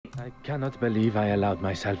I cannot believe I allowed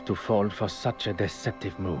myself to fall for such a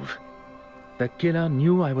deceptive move. The killer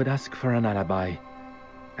knew I would ask for an alibi,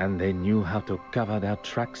 and they knew how to cover their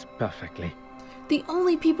tracks perfectly. The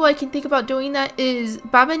only people I can think about doing that is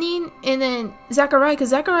Babanin and then Zachariah, because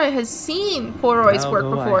Zachariah has seen Poirot's work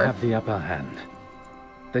before. I have the upper hand.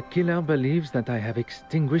 The killer believes that I have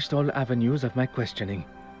extinguished all avenues of my questioning,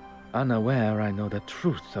 unaware I know the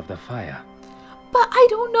truth of the fire. But I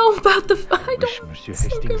don't know about the fire. I wish Monsieur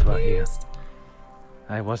Hastings were here.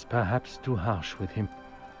 I was perhaps too harsh with him.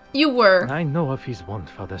 You were. I know of his want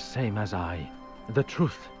for the same as I, the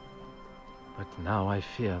truth. But now I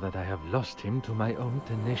fear that I have lost him to my own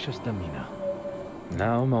tenacious demeanor.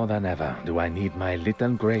 Now more than ever do I need my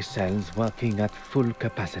little grey cells working at full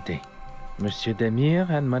capacity. Monsieur Demire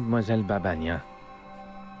and Mademoiselle Babagna.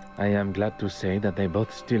 I am glad to say that they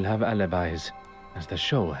both still have alibis, as the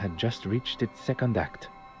show had just reached its second act.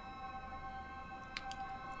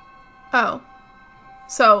 Oh.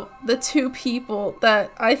 So, the two people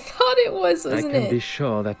that I thought it was, wasn't it? I can be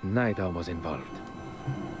sure that neither was involved.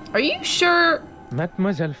 Are you sure?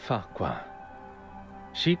 Mademoiselle Farquhar.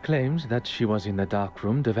 She claims that she was in the dark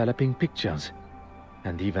room developing pictures.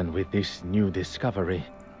 And even with this new discovery,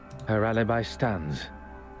 her alibi stands.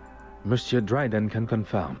 Monsieur Dryden can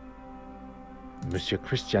confirm. Monsieur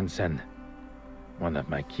Christiansen, one of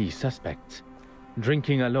my key suspects,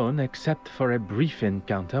 drinking alone except for a brief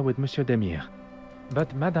encounter with Monsieur Demire.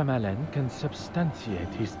 But Madame Allen can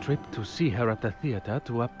substantiate his trip to see her at the theater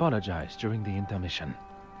to apologize during the intermission.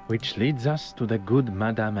 Which leads us to the good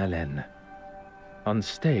Madame Allen, on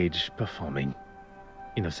stage performing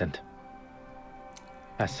Innocent.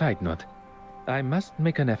 A side note, I must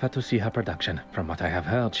make an effort to see her production. From what I have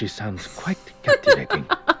heard, she sounds quite captivating.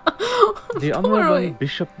 The Honorable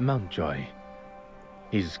Bishop Mountjoy.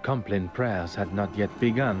 His Compline prayers had not yet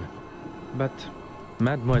begun, but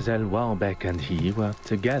Mademoiselle Warbeck and he were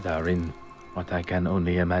together in what I can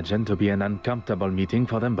only imagine to be an uncomfortable meeting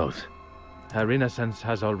for them both. Her innocence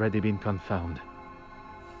has already been confirmed,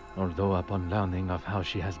 although upon learning of how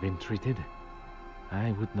she has been treated,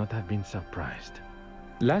 I would not have been surprised.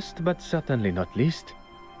 Last but certainly not least,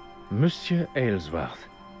 Monsieur Aylesworth,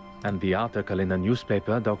 and the article in the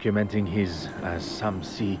newspaper documenting his, as some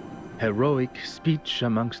see, heroic speech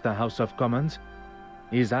amongst the House of Commons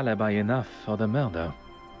is alibi enough for the murder.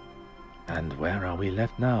 And where are we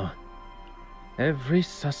left now? Every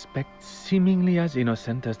suspect seemingly as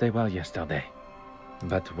innocent as they were yesterday.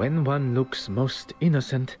 But when one looks most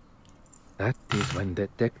innocent, that is when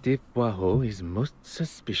Detective Poirot is most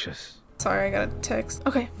suspicious. Sorry, I got a text.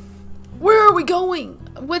 Okay. Where are we going?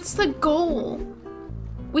 What's the goal?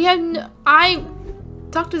 We have no... I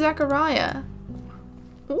talked to Zachariah.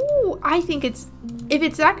 Ooh, I think it's... If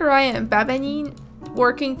it's Zachariah and Babanin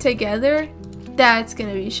working together, that's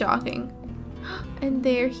gonna be shocking. And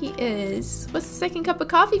there he is. What's the second cup of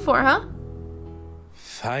coffee for, huh?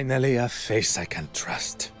 Finally a face I can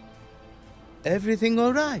trust. Everything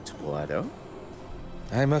all right, Poirot?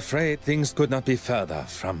 I'm afraid things could not be further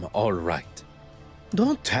from all right.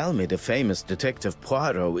 Don't tell me the famous Detective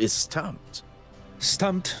Poirot is stumped.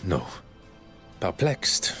 Stumped? No.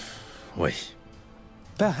 Perplexed? Oui.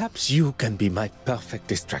 Perhaps you can be my perfect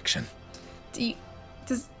distraction.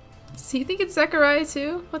 Does he think it's Zachariah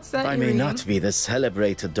too? What's that? I may not be the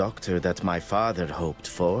celebrated doctor that my father hoped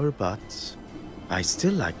for, but I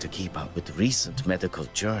still like to keep up with recent medical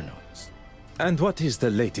journals. And what is the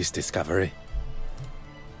latest discovery?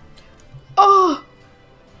 Oh!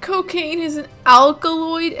 Cocaine is an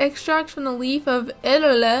alkaloid extract from the leaf of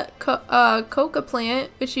Elele, coca plant,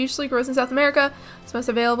 which usually grows in South America. It's most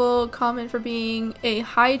available, common for being a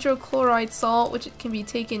hydrochloride salt, which can be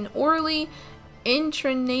taken orally,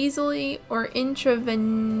 intranasally, or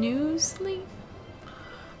intravenously.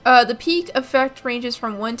 The peak effect ranges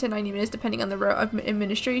from 1 to 90 minutes depending on the route of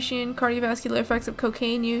administration. Cardiovascular effects of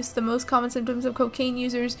cocaine use. The most common symptoms of cocaine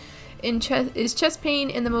users is chest pain,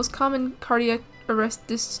 and the most common cardiac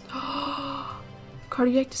arrest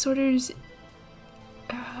cardiac disorders.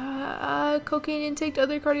 Cocaine intake to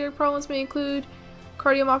other cardiac problems may include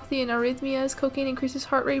cardiomyopathy and arrhythmias. Cocaine increases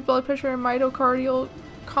heart rate, blood pressure, and myocardial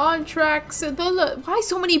contracts. Why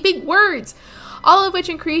so many big words? All of which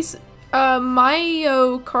increase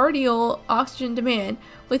myocardial oxygen demand.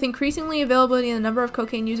 With increasingly availability, the number of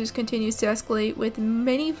cocaine users continues to escalate, with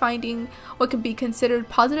many finding what could be considered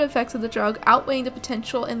positive effects of the drug outweighing the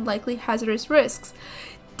potential and likely hazardous risks.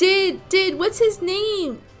 What's his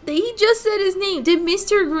name? He just said his name. Did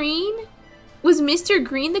Mr. Green? Was Mr.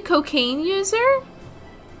 Green the cocaine user?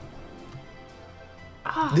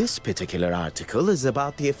 This particular article is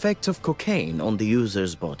about the effect of cocaine on the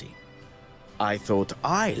user's body. I thought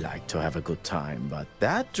I liked to have a good time, but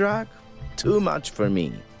that drug, too much for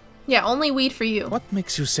me. Yeah, only weed for you. What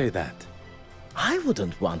makes you say that? I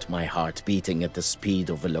wouldn't want my heart beating at the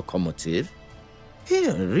speed of a locomotive.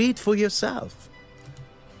 Here, read for yourself.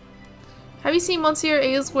 Have you seen Monsieur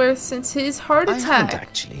Aylesworth since his heart I attack? haven't,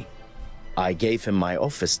 actually. I gave him my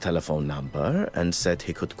office telephone number and said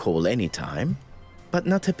he could call anytime, but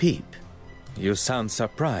not a peep. You sound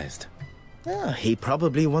surprised. He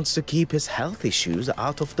probably wants to keep his health issues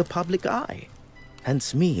out of the public eye.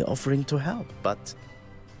 Hence me offering to help, but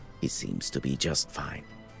he seems to be just fine,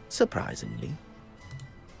 surprisingly.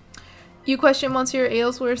 You question Monsieur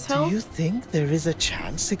Aylesworth's health? Do you think there is a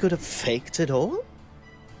chance he could have faked it all?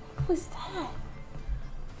 What was that?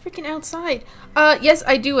 Freaking outside. Yes,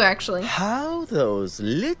 I do actually. How those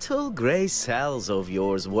little gray cells of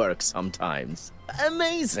yours work sometimes.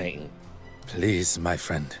 Amazing. Please, my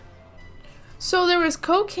friend. So there was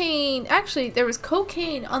cocaine. Actually, there was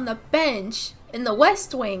cocaine on the bench in the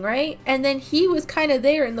West Wing, right? And then he was kind of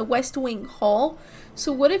there in the West Wing hall.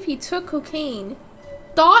 So what if he took cocaine,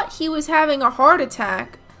 thought he was having a heart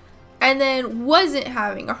attack, and then wasn't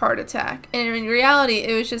having a heart attack? And in reality,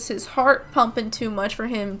 it was just his heart pumping too much for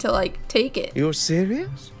him to, like, take it. You're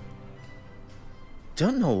serious?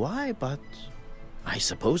 Don't know why, but I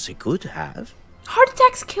suppose he could have. Heart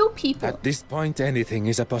attacks kill people. At this point, anything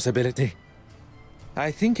is a possibility. I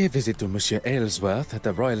think a visit to Monsieur Aylesworth at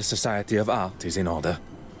the Royal Society of Art is in order.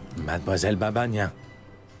 Mademoiselle Babagnan,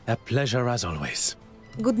 a pleasure as always.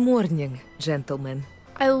 Good morning, gentlemen.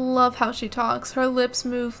 I love how she talks. Her lips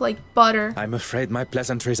move like butter. I'm afraid my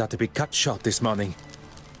pleasantries are to be cut short this morning.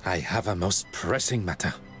 I have a most pressing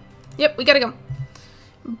matter. Yep, we gotta go.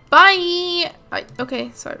 Bye!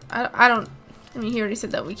 Okay, sorry. I don't... I mean, he already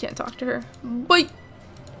said that we can't talk to her. Bye!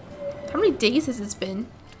 How many days has it been?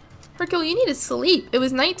 Hercule, you need to sleep. It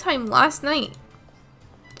was nighttime last night.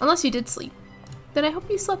 Unless you did sleep. Then I hope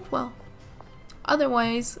you slept well.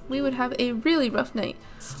 Otherwise, we would have a really rough night.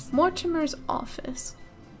 Mortimer's office.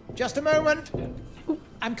 Just a moment.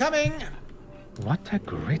 I'm coming. What a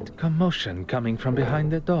great commotion coming from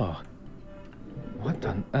behind the door. What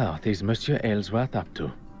on earth is Monsieur Aylesworth up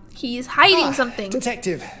to? He's hiding something.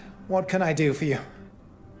 Detective, what can I do for you?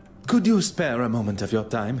 Could you spare a moment of your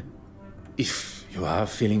time? If you are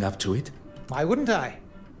feeling up to it? Why wouldn't I?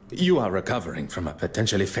 You are recovering from a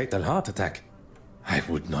potentially fatal heart attack. I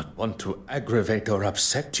would not want to aggravate or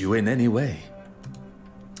upset you in any way.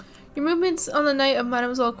 Your movements on the night of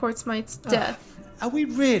Mademoiselle Quartzmite's death. Are we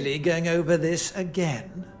really going over this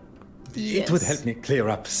again? Yes. It would help me clear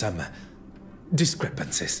up some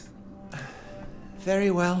discrepancies.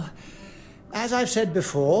 Very well. As I've said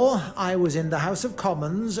before, I was in the House of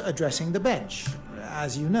Commons addressing the bench,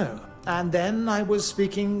 as you know. And then I was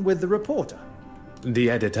speaking with the reporter. The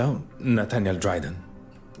editor, Nathaniel Dryden.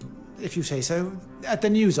 If you say so, at the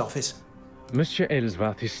news office. Monsieur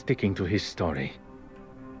Aylesworth is sticking to his story.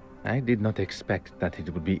 I did not expect that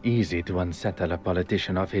it would be easy to unsettle a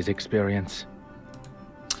politician of his experience.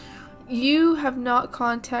 You have not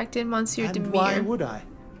contacted Monsieur And Demire. why would I?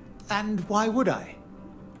 And why would I?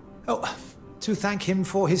 Oh, to thank him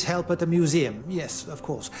for his help at the museum. Yes, of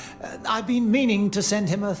course. I've been meaning to send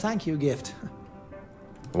him a thank you gift.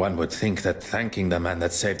 One would think that thanking the man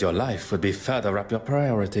that saved your life would be further up your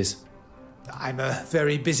priorities. I'm a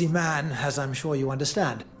very busy man, as I'm sure you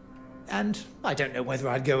understand. And I don't know whether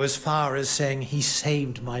I'd go as far as saying he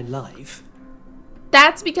saved my life.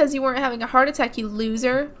 That's because you weren't having a heart attack, you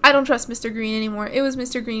loser. I don't trust Mr. Green anymore. It was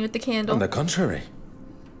Mr. Green with the candle. On the contrary.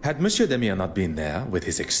 Had Monsieur Demire not been there with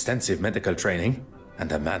his extensive medical training,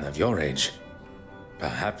 and a man of your age,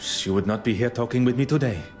 perhaps you would not be here talking with me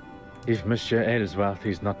today. If Monsieur Aylesworth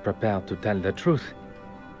is not prepared to tell the truth,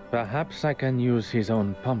 perhaps I can use his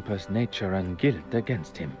own pompous nature and guilt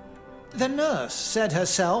against him. The nurse said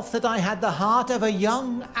herself that I had the heart of a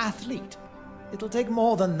young athlete. It'll take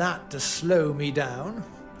more than that to slow me down.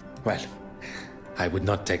 Well, I would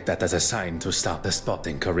not take that as a sign to start a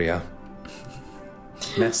sporting career.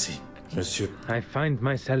 Merci, monsieur. I find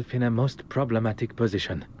myself in a most problematic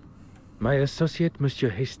position. My associate, Monsieur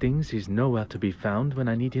Hastings, is nowhere to be found when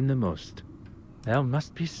I need him the most. There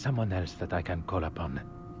must be someone else that I can call upon.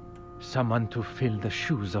 Someone to fill the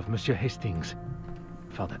shoes of Monsieur Hastings.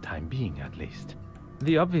 For the time being, at least.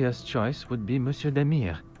 The obvious choice would be Monsieur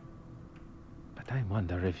Demire. But I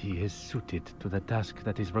wonder if he is suited to the task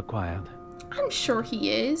that is required. I'm sure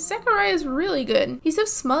he is. Zachariah's really good. He's so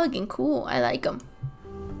smug and cool. I like him.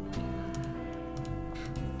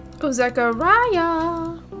 Oh,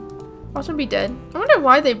 Zachariah! Watch him be dead. I wonder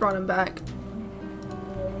why they brought him back.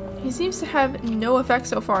 He seems to have no effect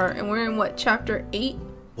so far, and we're in, what, chapter 8?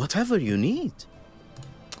 Whatever you need.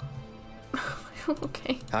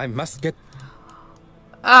 Okay. I must get...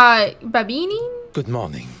 Babini? Good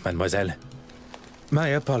morning, mademoiselle. My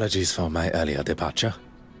apologies for my earlier departure.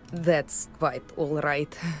 That's quite all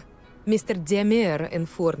right. Mr. Demir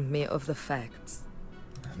informed me of the facts.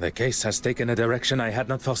 The case has taken a direction I had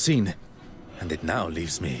not foreseen, and it now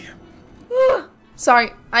leaves me. Sorry,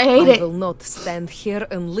 I hate it. I will not stand here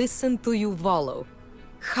and listen to you wallow.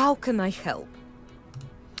 How can I help?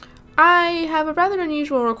 I have a rather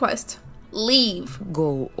unusual request. Leave.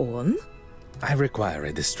 Go on. I require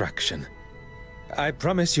a distraction. I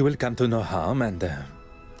promise you will come to no harm and...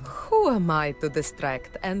 Who am I to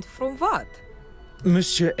distract, and from what?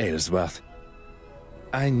 Monsieur Aylesworth,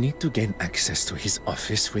 I need to gain access to his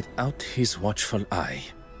office without his watchful eye.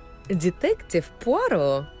 Detective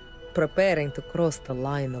Poirot? Preparing to cross the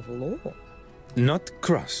line of law? Not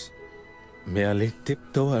cross. Merely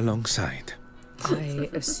tiptoe alongside. I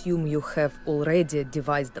assume you have already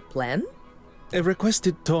devised a plan? A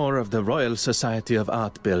requested tour of the Royal Society of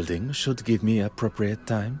Art building should give me appropriate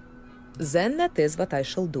time. Then that is what I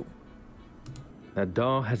shall do. The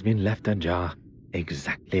door has been left ajar,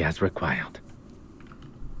 exactly as required.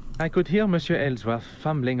 I could hear Monsieur Aylesworth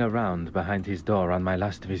fumbling around behind his door on my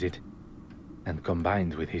last visit, and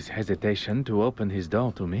combined with his hesitation to open his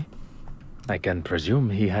door to me, I can presume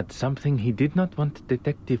he had something he did not want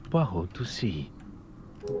Detective Poirot to see.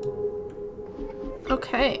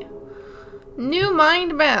 Okay. New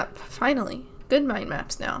mind map. Finally. Good mind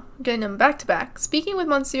maps now. Getting them back to back. Speaking with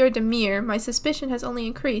Monsieur Demir, my suspicion has only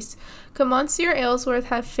increased. Could Monsieur Aylesworth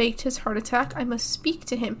have faked his heart attack? I must speak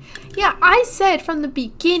to him. Yeah, I said from the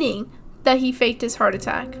beginning that he faked his heart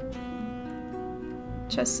attack.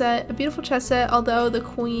 Chess set. A beautiful chess set, although the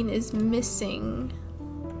queen is missing.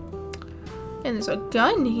 And there's a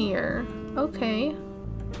gun here. Okay.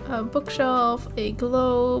 A bookshelf, a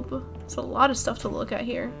globe. There's a lot of stuff to look at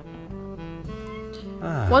here.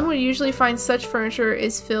 One would usually find such furniture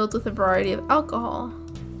is filled with a variety of alcohol.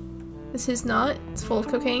 This is not. It's full of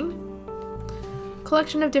cocaine.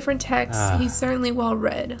 Collection of different texts. He's certainly well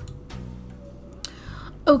read.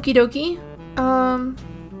 Okie dokie.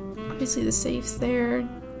 Obviously the safe's there.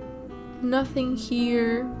 Nothing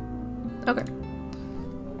here. Okay.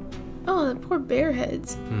 Oh, the poor bear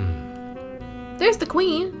heads. There's the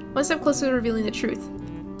queen. One step closer to revealing the truth.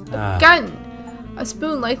 A gun. A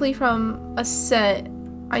spoon, likely from a set.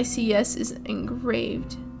 ICS is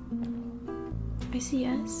engraved.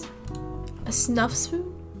 ICS? A snuff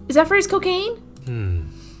spoon? Is that for his cocaine?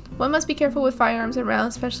 One must be careful with firearms around,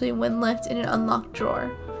 especially when left in an unlocked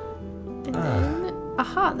drawer. And then,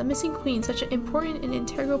 aha, the missing queen, such an important and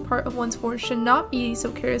integral part of one's force, should not be so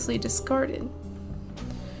carelessly discarded.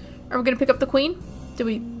 Are we gonna pick up the queen? Can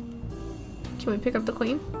we pick up the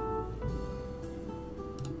queen?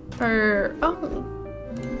 Or, oh.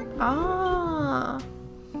 Ah.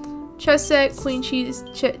 Chess set, queen queen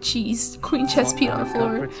chess piece on the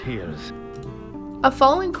floor. A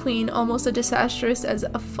fallen queen, almost as disastrous as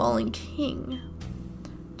a fallen king.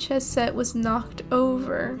 Chess set was knocked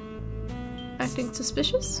over. Acting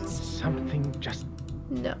suspicious? Something just...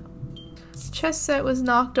 No. Chess set was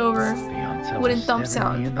knocked over. Wooden thump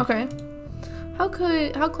sound. Okay. How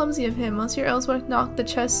clumsy of him. Monsieur Aylesworth knocked the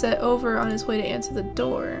chess set over on his way to answer the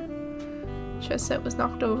door. Chess set was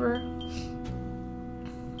knocked over.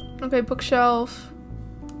 Okay, bookshelf.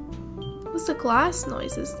 What's the glass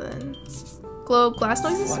noises then? Globe glass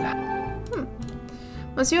noises?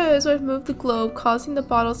 Monsieur Aylesworth moved the globe, causing the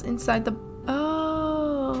bottles inside the...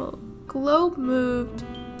 Oh. Globe moved.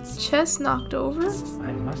 Chess knocked over?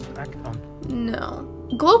 I must act on... No.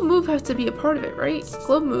 Globe move has to be a part of it, right?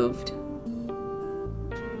 Globe moved.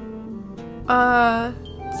 I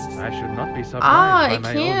should not be surprised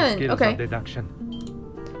by my own skills of deduction.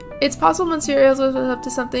 It's possible Monsieur Aylesworth was up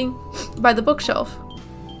to something by the bookshelf.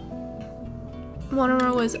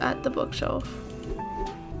 Mortimer was at the bookshelf.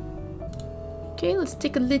 Okay, let's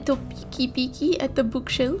take a little peeky at the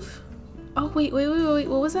bookshelf. Oh, wait.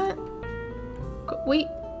 What was that?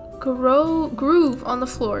 Groove on the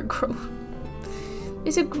floor. Groove.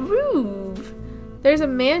 There's a groove. There's a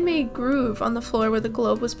man-made groove on the floor where the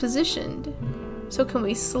globe was positioned. So can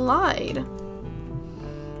we slide?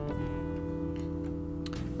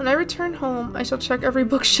 When I return home, I shall check every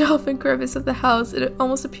bookshelf and crevice of the house. It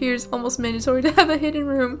almost appears almost mandatory to have a hidden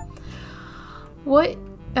room. What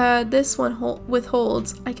this one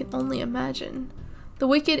withholds, I can only imagine. The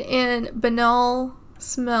wicked and banal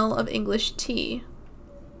smell of English tea.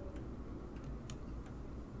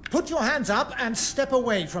 Put your hands up and step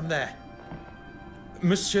away from there.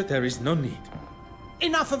 Monsieur, there is no need.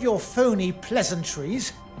 Enough of your phony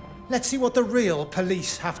pleasantries. Let's see what the real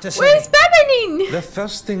police have to say. Where's Bevernin? The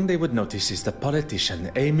first thing they would notice is the politician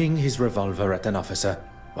aiming his revolver at an officer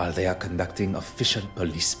while they are conducting official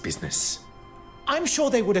police business. I'm sure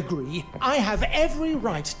they would agree. I have every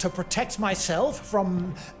right to protect myself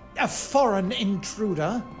from a foreign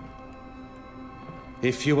intruder.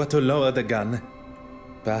 If you were to lower the gun,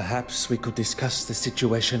 perhaps we could discuss the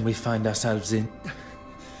situation we find ourselves in.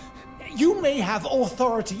 You may have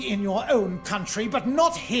authority in your own country, but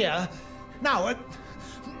not here. Now,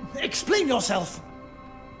 explain yourself.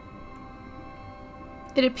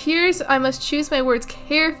 It appears I must choose my words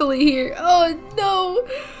carefully here. Oh no!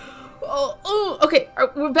 Okay.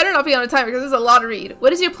 We better not be on a timer because this is a lot to read.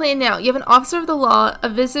 What is your plan now? You have an officer of the law, a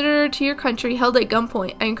visitor to your country held at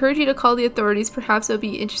gunpoint. I encourage you to call the authorities. Perhaps they'll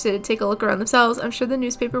be interested to take a look around themselves. I'm sure the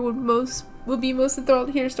newspaper will be most enthralled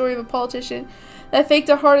to hear a story of a politician that faked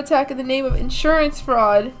a heart attack in the name of insurance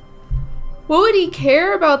fraud. What would he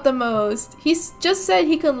care about the most? He just said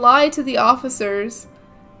he can lie to the officers.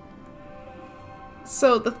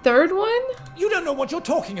 So the third one? You don't know what you're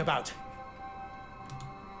talking about.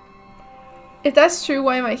 If that's true,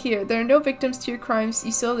 why am I here? There are no victims to your crimes.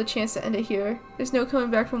 You still have the chance to end it here. There's no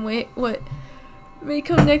coming back from what may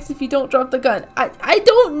come next if you don't drop the gun. I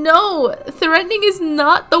don't know. Threatening is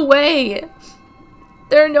not the way.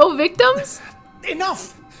 There are no victims?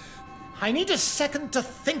 Enough! I need a second to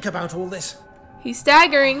think about all this. He's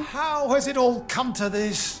staggering. How has it all come to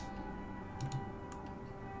this?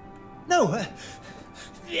 No,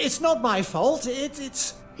 it's not my fault.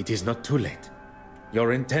 It's... It is not too late.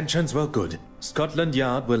 Your intentions were good. Scotland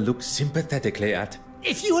Yard will look sympathetically at...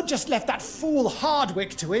 If you had just left that fool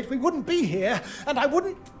Hardwick to it, we wouldn't be here, and I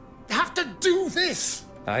wouldn't have to do this.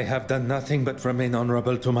 I have done nothing but remain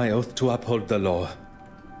honorable to my oath to uphold the law.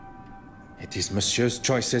 It is Monsieur's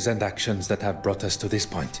choices and actions that have brought us to this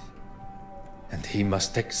point. And he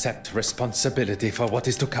must accept responsibility for what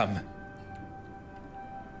is to come.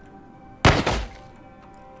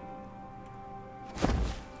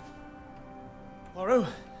 Poirot,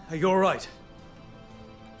 are you alright?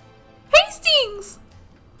 Hastings!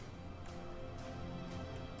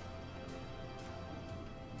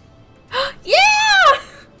 Yeah!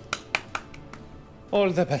 All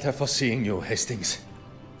the better for seeing you, Hastings.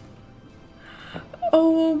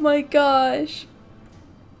 Oh my gosh.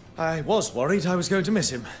 I was worried I was going to miss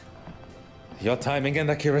him. Your timing and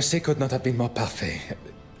accuracy could not have been more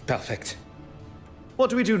perfect. What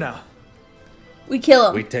do we do now? We kill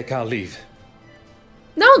him. We take our leave.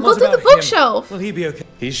 No, go What through the about him? bookshelf. Will he be okay?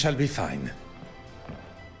 He shall be fine.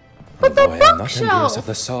 But the Although I am not bookshelf! envious of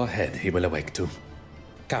the sore head he will awake to.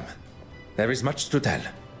 Come, there is much to tell.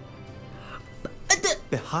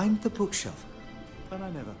 Behind the bookshelf. But I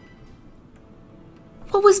never.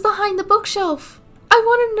 What was behind the bookshelf? I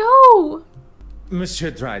want to know.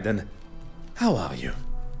 Monsieur Dryden, how are you?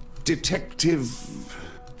 Detective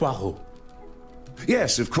Poirot.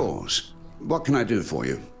 Yes, of course. What can I do for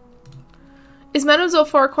you? Is Mademoiselle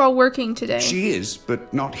Farquhar working today? She is,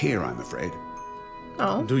 but not here, I'm afraid.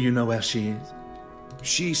 Oh. Do you know where she is?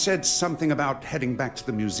 She said something about heading back to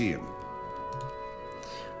the museum.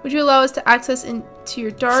 Would you allow us to access into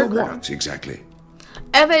your dark For room? what, exactly?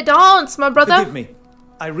 Evidence, my brother. Forgive me.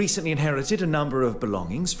 I recently inherited a number of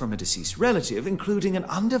belongings from a deceased relative, including an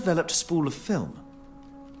undeveloped spool of film.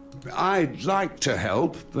 I'd like to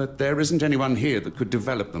help, but there isn't anyone here that could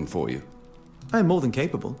develop them for you. I'm more than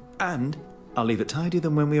capable, and I'll leave it tidier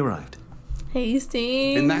than when we arrived.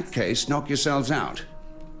 Hastings. In that case, knock yourselves out.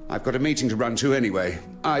 I've got a meeting to run to anyway.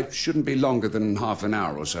 I shouldn't be longer than half an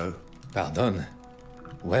hour or so. Pardon.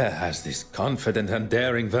 Where has this confident and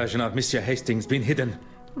daring version of Monsieur Hastings been hidden?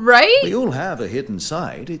 Right? We all have a hidden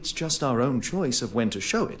side. It's just our own choice of when to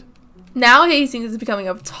show it. Now Hastings is becoming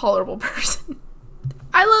a tolerable person.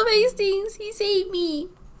 I love Hastings. He saved me.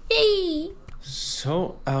 Yay.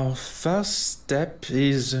 So, our first step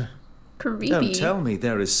is... Creepy. Don't tell me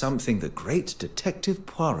there is something the great Detective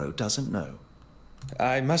Poirot doesn't know.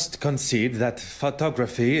 I must concede that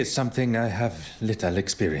photography is something I have little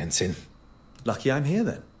experience in. Lucky I'm here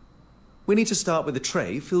then. We need to start with a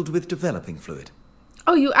tray filled with developing fluid.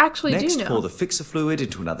 Oh, you actually Next, do know. pour the fixer fluid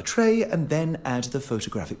into another tray and then add the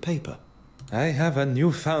photographic paper. I have a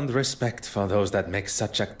newfound respect for those that make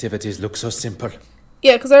such activities look so simple.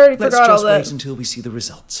 Yeah, because I already Let's forgot all just that. wait until we see the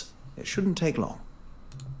results. It shouldn't take long.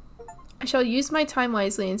 I shall use my time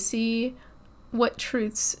wisely and see what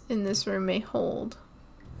truths in this room may hold.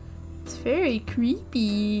 It's very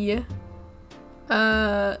creepy.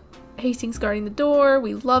 Hastings guarding the door.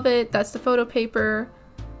 We love it. That's the photo paper.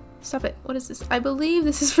 Stop it. What is this? I believe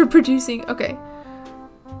this is for producing. Okay.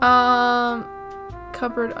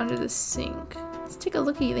 Cupboard under the sink. Let's take a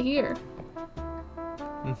looky here.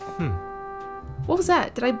 What was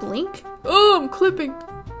that? Did I blink? Oh, I'm clipping.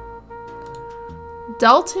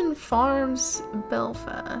 Dalton Farms,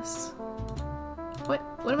 Belfast. What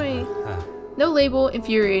am I? No label,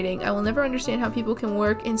 infuriating. I will never understand how people can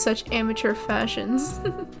work in such amateur fashions.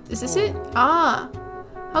 Is this it? Ah.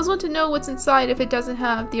 How's one to know what's inside if it doesn't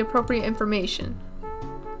have the appropriate information?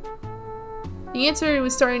 The answer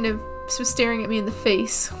was staring at me in the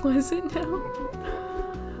face. What is it now?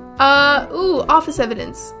 Ooh, office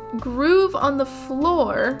evidence. Groove on the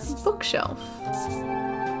floor. Bookshelf.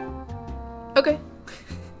 Okay.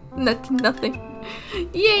 Nothing.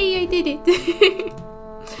 Yay, I did it.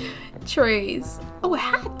 Trays. Oh, a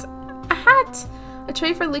hat. A hat. A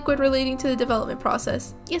tray for liquid relating to the development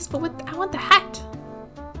process. Yes, but I want the hat.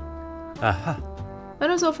 Aha.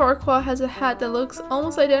 Mademoiselle Farquhar has a hat that looks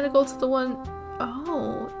almost identical to the one...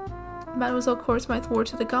 Oh. Mademoiselle Courtsmith wore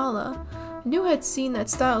to the gala. I knew I had seen that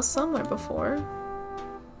style somewhere before.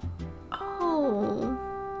 Oh.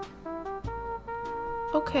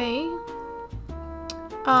 Okay.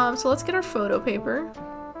 So let's get our photo paper.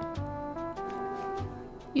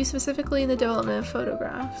 Used specifically in the development of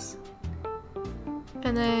photographs.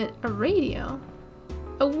 And then a radio.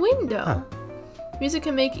 A window. Huh. Music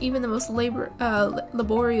can make even the most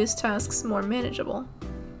laborious tasks more manageable.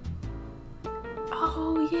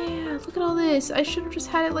 Oh yeah, look at all this. I should have just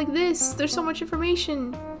had it like this. There's so much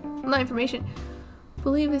information. Not information.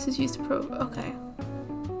 Believe this is used to probe. Okay.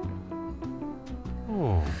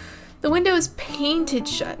 Oh. The window is painted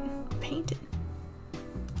shut. Painted.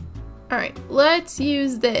 Alright, let's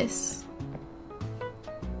use this.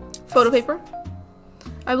 Photo paper.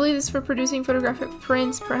 I believe this is for producing photographic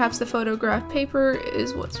prints. Perhaps the photograph paper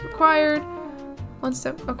is what's required. One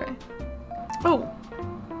step. Okay. Oh.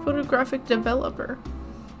 Photographic developer.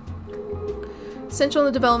 Essential in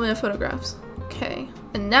the development of photographs. Okay.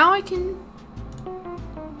 And now I can...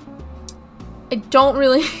 I don't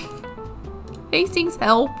really... Hastings,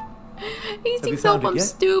 help. Hastings, help. I'm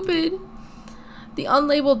stupid. The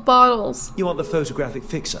unlabeled bottles. You want the photographic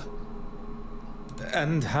fixer?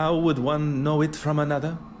 And how would one know it from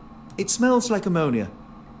another? It smells like ammonia.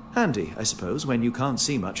 Handy, I suppose, when you can't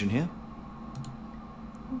see much in here.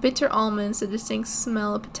 Bitter almonds, a distinct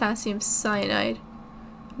smell of potassium cyanide.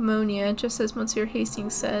 Ammonia, just as Monsieur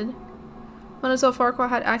Hastings said. Mademoiselle Farquhar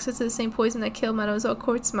had access to the same poison that killed Mademoiselle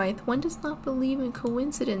Courtsmith. One does not believe in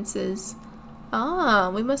coincidences. Ah,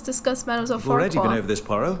 we must discuss Mademoiselle Farquhar. We've already been over this,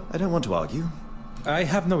 Poirot. I don't want to argue. I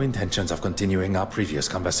have no intentions of continuing our previous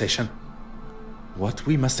conversation. What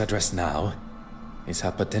we must address now is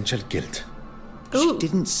her potential guilt. Ooh. She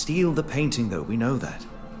didn't steal the painting, though. We know that.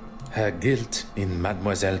 Her guilt in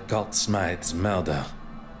Mademoiselle Courtsmith's murder.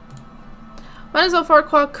 Mademoiselle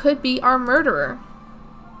Farquhar could be our murderer.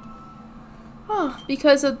 Oh,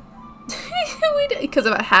 because of... because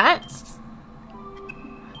of a hat?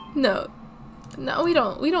 No. No, we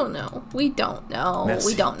don't know. We don't know. Merci.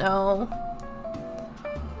 We don't know.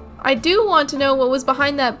 I do want to know what was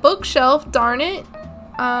behind that bookshelf, darn it.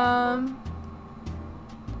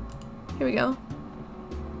 Here we go.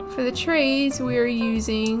 For the trays, we are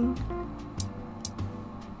using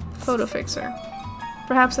photo fixer.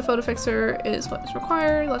 Perhaps the photo fixer is what is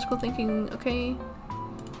required. Logical thinking, okay.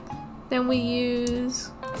 Then we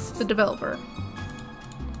use the developer.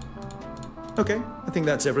 Okay, I think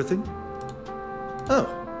that's everything. Oh.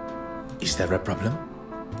 Is there a problem?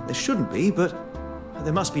 There shouldn't be, but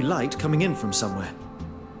there must be light coming in from somewhere.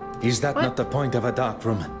 Is that What? not the point of a dark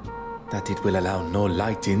room? That it will allow no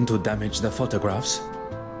light in to damage the photographs?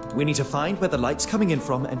 We need to find where the light's coming in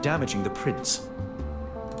from and damaging the prints.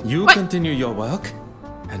 You What? continue your work,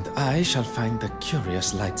 and I shall find the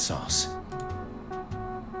curious light source.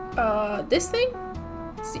 This thing?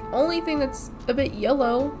 It's the only thing that's a bit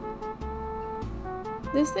yellow.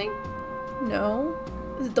 This thing? No.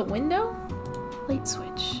 Is it the window? Light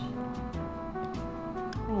switch.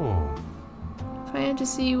 Oh. If I am to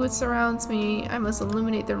see what surrounds me, I must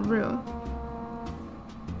illuminate the room.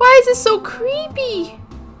 Why is this so creepy?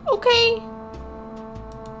 Okay.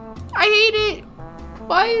 I hate it.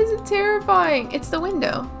 Why is it terrifying? It's the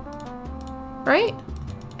window. Right?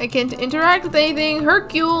 I can't interact with anything.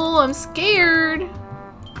 Hercule, I'm scared.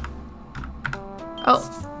 Oh.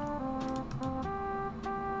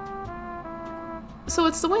 So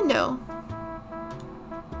it's the window.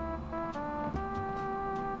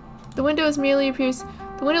 The window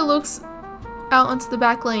the window looks out onto the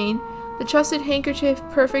back lane. The trusted handkerchief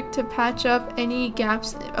perfect to patch up any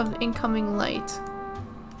gaps of incoming light.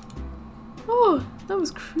 Oh, that was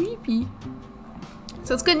creepy.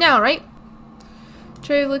 So it's good now, right?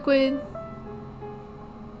 Tray of liquid.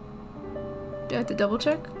 Do I have to double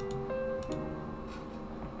check?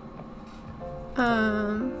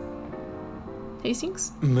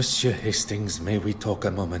 Hastings? Monsieur Hastings, may we talk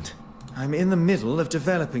a moment? I'm in the middle of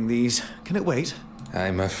developing these. Can it wait?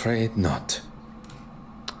 I'm afraid not.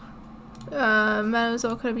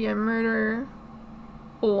 Mademoiselle could be a murderer.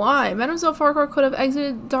 Why? Mademoiselle Farquhar could have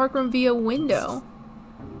exited the darkroom via window.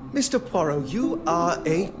 Mr. Poirot, you are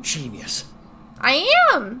a genius. I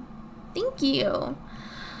am! Thank you.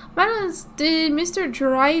 Mademoiselle, did Mr.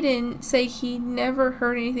 Dryden say he never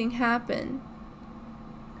heard anything happen?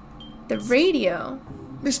 The radio.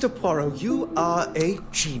 Mr. Poirot, you are a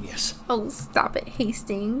genius. Oh, stop it,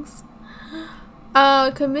 Hastings.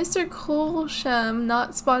 Could Mr. Colsham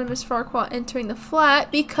not spotted Miss Farquhar entering the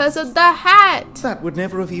flat because of the hat? That would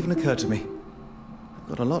never have even occurred to me. I've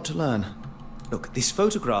got a lot to learn. Look, this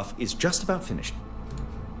photograph is just about finished.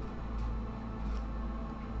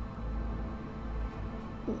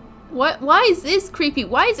 What? Why is this creepy?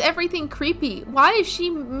 Why is everything creepy? Why is she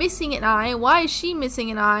missing an eye? Why is she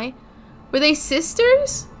missing an eye? Were they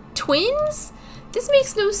sisters? Twins? This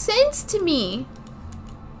makes no sense to me.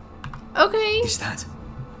 Okay. Is that?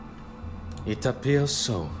 It appears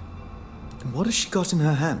so. And what has she got in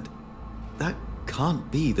her hand? That can't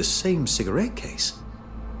be the same cigarette case.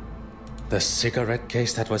 The cigarette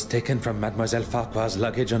case that was taken from Mademoiselle Farquhar's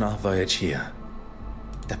luggage on our voyage here.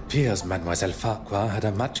 It appears Mademoiselle Farquhar had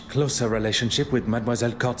a much closer relationship with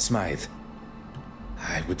Mademoiselle Court Smythe.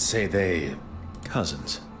 I would say they...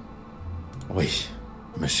 Cousins. Oui,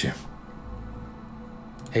 monsieur.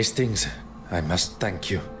 Hastings, I must thank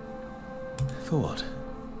you. For what?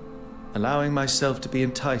 Allowing myself to be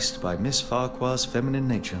enticed by Miss Farquhar's feminine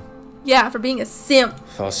nature. Yeah, for being a simp.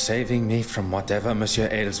 For saving me from whatever Monsieur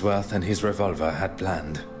Aylesworth and his revolver had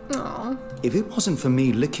planned. Aww. If it wasn't for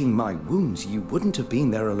me licking my wounds, you wouldn't have been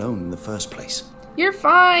there alone in the first place. You're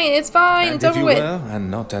fine. It's fine. And it's if over you with. were, and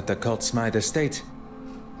not at the Court Smythe estate,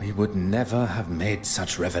 we would never have made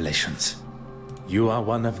such revelations. You are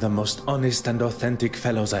one of the most honest and authentic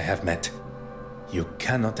fellows I have met. You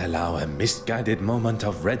cannot allow a misguided moment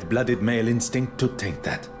of red-blooded male instinct to taint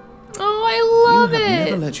that. Oh, I love you have it.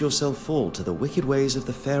 never let yourself fall to the wicked ways of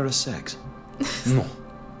the fairer sex. No.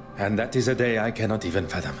 And that is a day I cannot even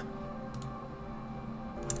fathom.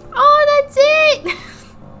 Oh, that's it.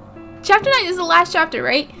 Chapter 9 is the last chapter,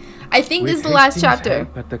 right? I think this is the last chapter.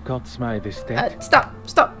 At the Court Smythe estate. Stop.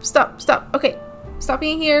 Okay, stop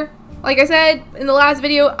being here. Like I said in the last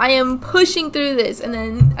video, I am pushing through this, and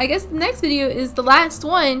then I guess the next video is the last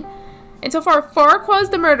one. And so far, Farquhar's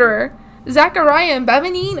the murderer. Zachariah and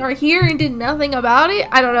Bevanine are here and did nothing about it.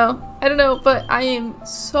 I don't know, but I am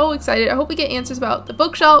so excited. I hope we get answers about the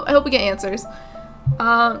bookshelf. I hope we get answers.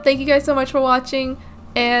 Thank you guys so much for watching,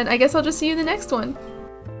 and I guess I'll just see you in the next one.